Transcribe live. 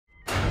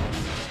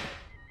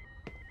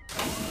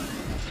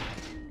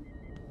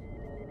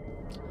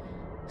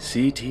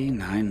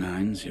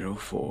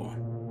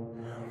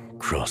CT-9904.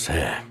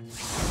 Crosshair.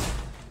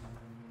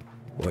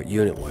 What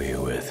unit were you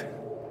with?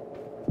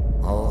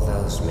 All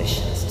those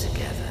missions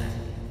together.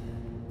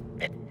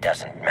 It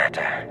doesn't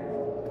matter.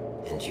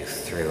 And you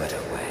threw it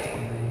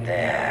away.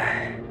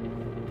 There.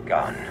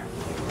 Gone.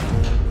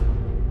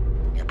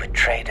 You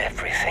betrayed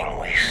everything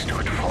we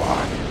stood for.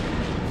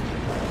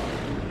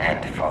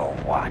 And for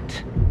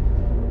what?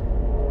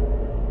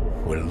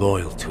 We're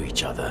loyal to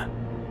each other,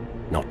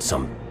 not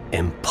some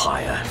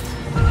empire.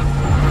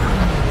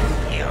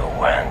 You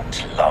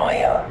weren't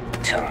loyal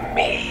to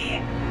me.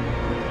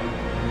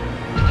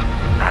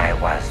 I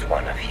was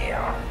one of you.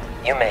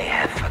 You may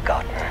have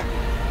forgotten,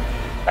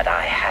 but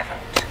I haven't.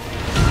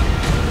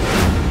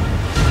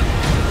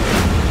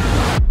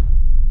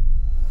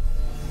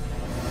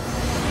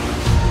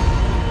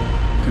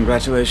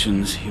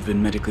 Congratulations, you've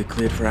been medically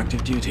cleared for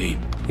active duty.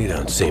 You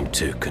don't seem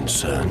too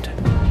concerned.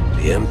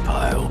 The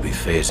Empire will be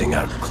phasing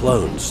out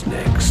clones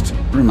next.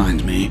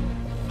 Remind me,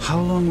 how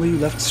long were you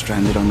left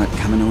stranded on that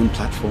Kaminoan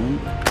platform?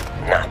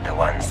 Not the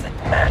ones that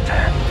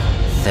matter.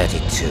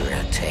 32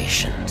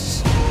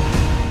 rotations.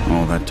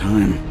 All that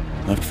time.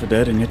 Left for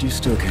dead, and yet you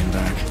still came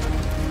back.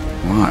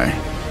 Why?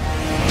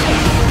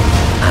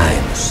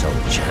 I'm a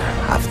soldier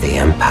of the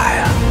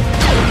Empire.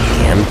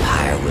 The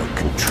Empire will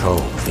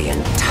control the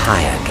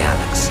entire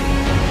galaxy.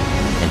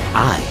 And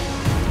I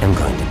am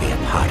going to be a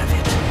part of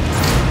it.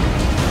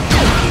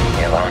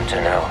 You want to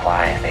know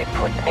why they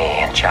put me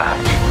in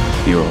charge?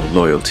 Your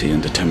loyalty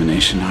and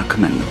determination are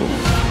commendable.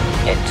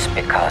 It's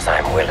because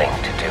I'm willing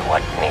to do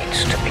what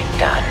needs to be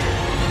done.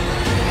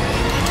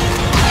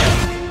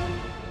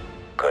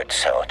 Good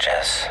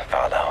soldiers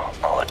follow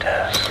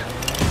orders.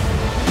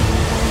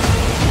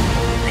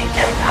 The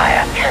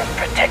Empire can't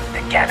protect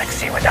the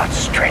galaxy without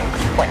strength.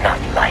 We're not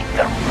like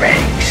the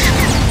Regs.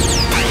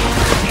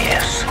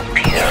 We're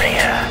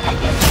superior.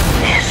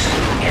 This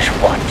is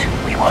what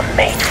we were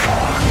made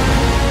for.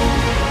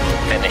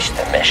 Finish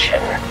the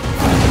mission.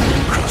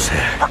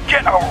 Crosshair.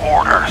 Forget our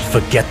orders.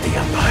 Forget the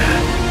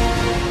Empire.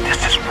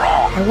 This is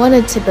wrong. I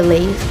wanted to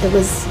believe it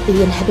was the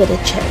inhibitor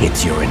chip.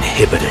 It's your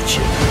inhibitor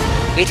chip.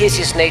 It is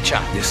his nature.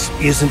 This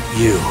isn't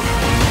you.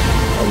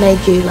 What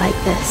made you like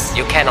this?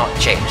 You cannot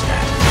change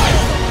that.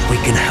 We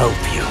can help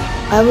you.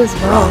 I was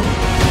wrong.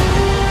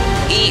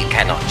 He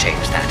cannot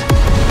change that.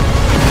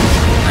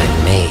 I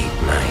made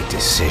my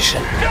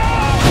decision.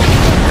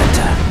 And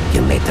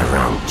you made the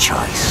wrong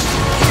choice.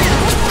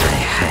 I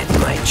had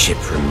my chip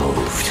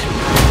removed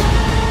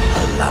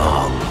a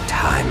long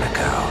time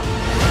ago.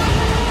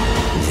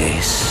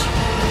 This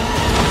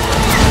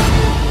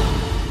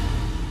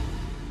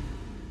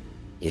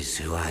is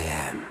who I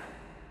am.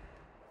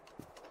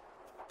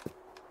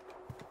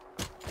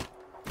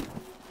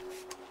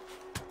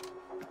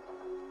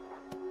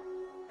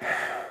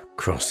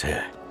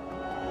 Crosshair.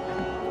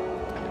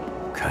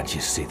 Can't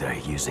you see they're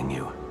using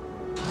you?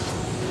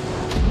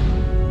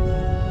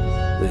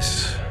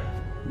 This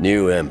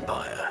new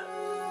empire.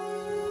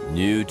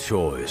 New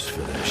toys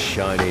for their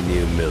shiny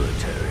new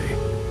military.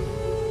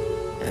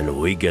 And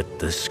we get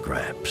the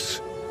scraps.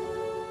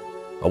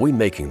 Are we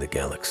making the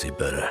galaxy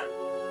better?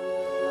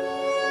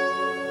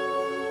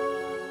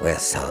 We're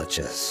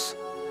soldiers.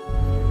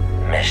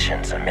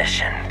 Mission's a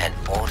mission. An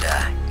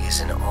order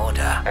is an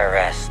order.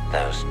 Arrest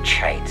those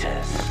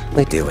traitors.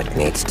 We do what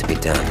needs to be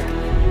done.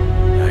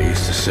 I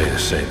used to say the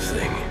same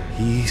thing.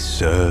 He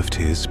served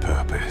his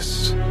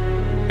purpose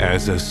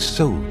as a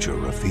soldier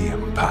of the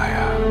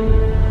Empire.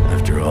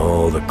 After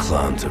all the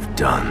clowns have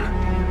done,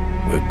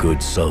 we're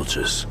good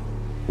soldiers.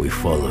 We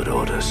followed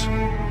orders.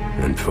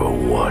 And for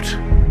what?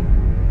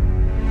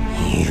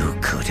 You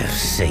could have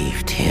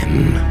saved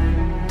him.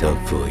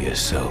 Don't fool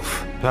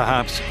yourself.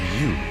 Perhaps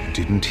you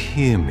didn't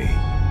hear me.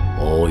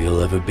 All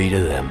you'll ever be to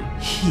them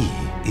He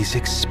is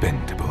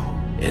expendable,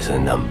 is a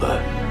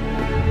number.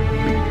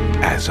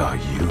 as are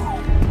you.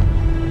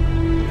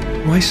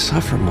 Why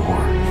suffer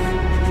more?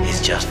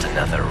 He's just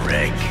another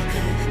Reg.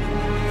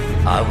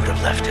 I would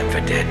have left him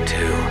for dead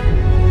too.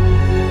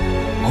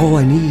 All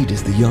I need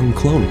is the young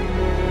clone.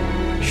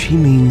 She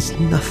means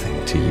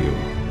nothing to you.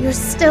 You're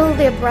still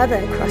their brother,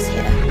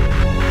 Crosshair.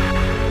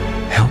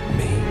 Help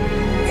me,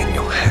 and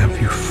you'll have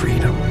your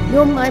freedom.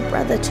 You're my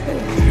brother too.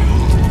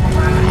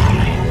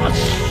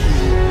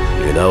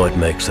 You know what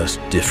makes us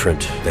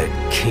different? That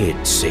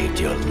kid saved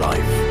your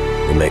life.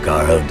 We make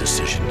our own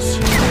decisions.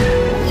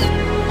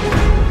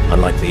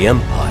 Unlike the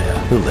Empire,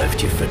 who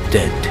left you for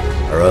dead.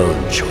 Our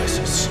own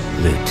choices.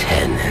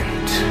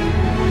 Lieutenant.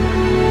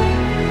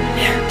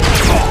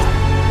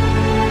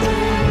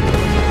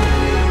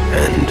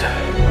 And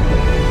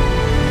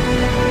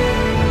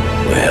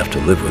we have to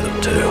live with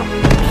them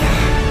too.